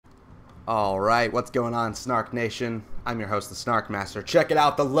Alright, what's going on, Snark Nation? I'm your host, the Snark Master. Check it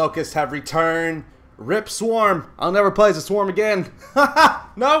out, the Locusts have returned. Rip Swarm. I'll never play as a Swarm again.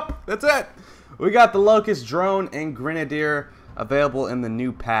 Nope, that's it. We got the Locust, Drone, and Grenadier available in the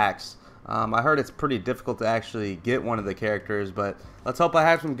new packs. I heard it's pretty difficult to actually get one of the characters, but let's hope I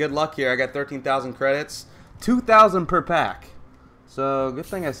have some good luck here. I got 13,000 credits, 2,000 per pack. So, good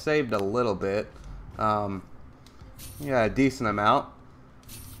thing I saved a little bit. Yeah, a decent amount.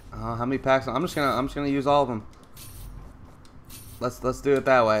 How many packs? I'm just gonna use all of them. Let's do it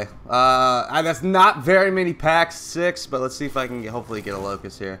that way. That's not very many packs, 6, but let's see if I can hopefully get a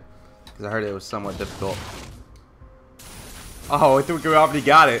Locust here, because I heard it was somewhat difficult. Oh, I think we already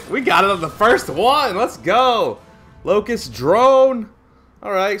got it. We got it on the first one. Let's go. Locust, Drone.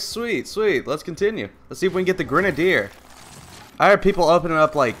 All right, sweet, sweet. Let's continue. Let's see if we can get the Grenadier. I heard people opening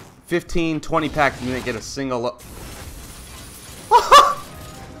up like 15, 20 packs and didn't get a single.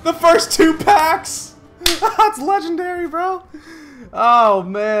 The first 2 packs. That's legendary, bro. Oh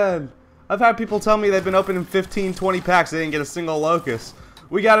man, I've had people tell me they've been opening 15, 20 packs. They didn't get a single Locust.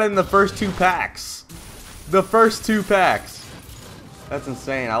 We got it in the first 2 packs. The first 2 packs. That's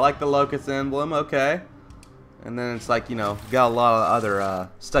insane. I like the Locust emblem. Okay. And then it's like, you know, got a lot of other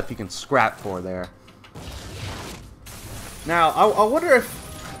stuff you can scrap for there. Now, I wonder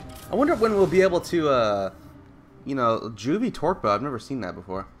when we'll be able to, you know, Juvie Torque Bow. I've never seen that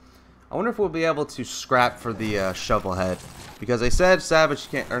before. I wonder if we'll be able to scrap for the shovel head, because they said Savage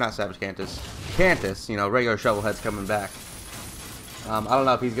can't, or not Savage Cantus, you know, regular shovel head's coming back. I don't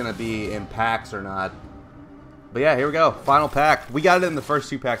know if he's gonna be in packs or not. But yeah, here we go. Final pack. We got it in the first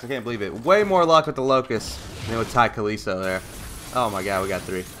 2 packs. I can't believe it. Way more luck with the Locust than with Ty Kaliso there. Oh my god, we got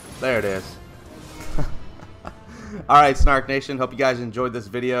 3. There it is. Alright, Snark Nation. Hope you guys enjoyed this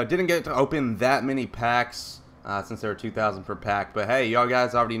video. Didn't get to open that many packs since there were 2,000 per pack. But hey, y'all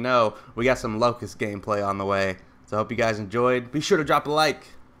guys already know we got some Locust gameplay on the way. So I hope you guys enjoyed. Be sure to drop a like.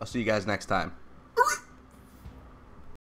 I'll see you guys next time.